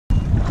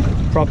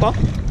Proper.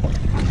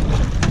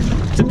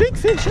 It's a big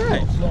fish,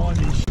 eh?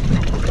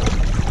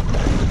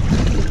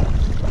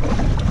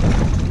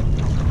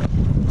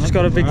 Just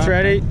got a big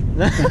thready. Is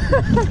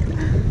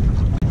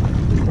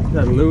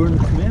that a lure in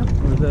its mouth,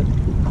 or is that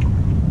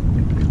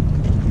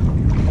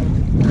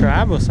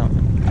Crab or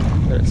something?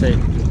 Let's see.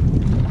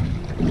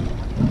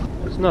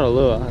 It's not a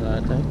lure, I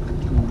don't think.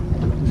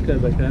 Let's go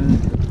back down.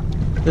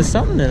 There's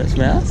something in its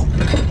mouth.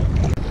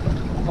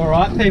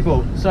 Alright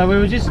people, so we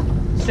were just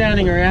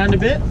sounding around a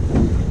bit,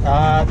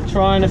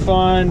 trying to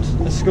find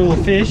a school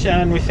of fish,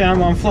 and we found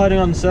one floating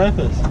on the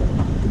surface.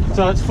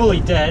 So it's fully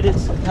dead, it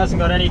hasn't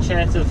got any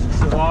chance of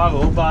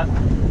survival, but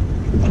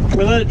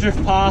we let it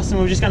drift past and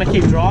we were just going to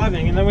keep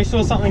driving, and then we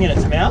saw something in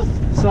its mouth.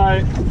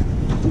 So,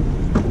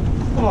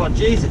 oh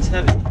geez, it's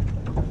heavy.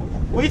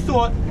 We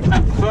thought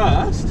at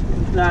first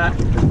that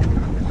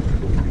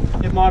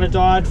it might have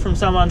died from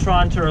someone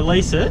trying to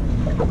release it,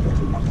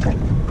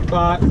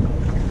 but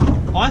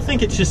I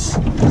think it's just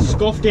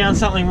scoffed down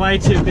something way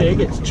too big.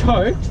 It's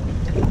choked.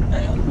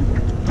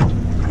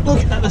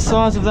 Look at the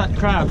size of that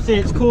crab. See,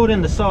 it's caught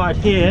in the side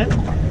here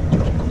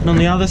and on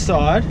the other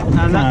side,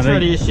 and that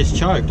thready is just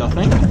choked, I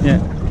think.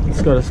 Yeah,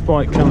 it's got a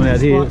spike coming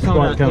out here,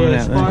 spike coming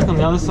out there. Spike on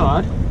the other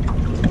side.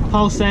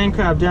 Whole sand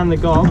crab down the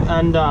gob,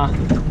 and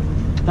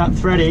that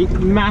thready,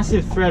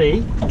 massive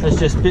thready, has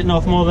just bitten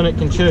off more than it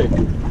can chew.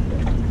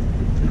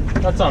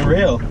 That's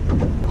unreal.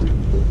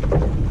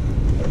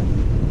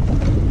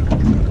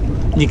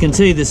 You can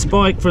see the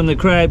spike from the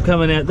crab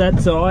coming out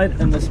that side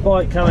and the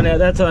spike coming out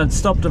that side and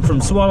stopped it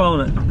from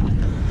swallowing it.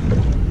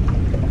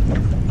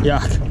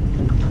 Yuck.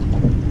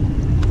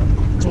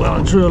 It's well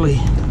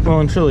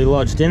and truly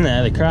lodged in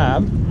there, the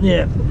crab.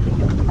 Yeah.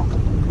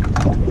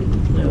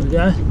 There we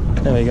go.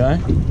 There we go.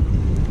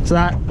 So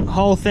that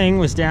whole thing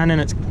was down in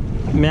its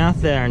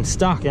mouth there and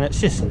stuck, and it's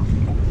just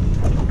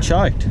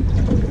choked.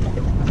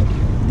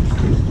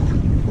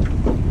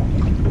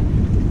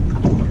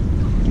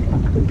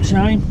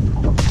 Shane?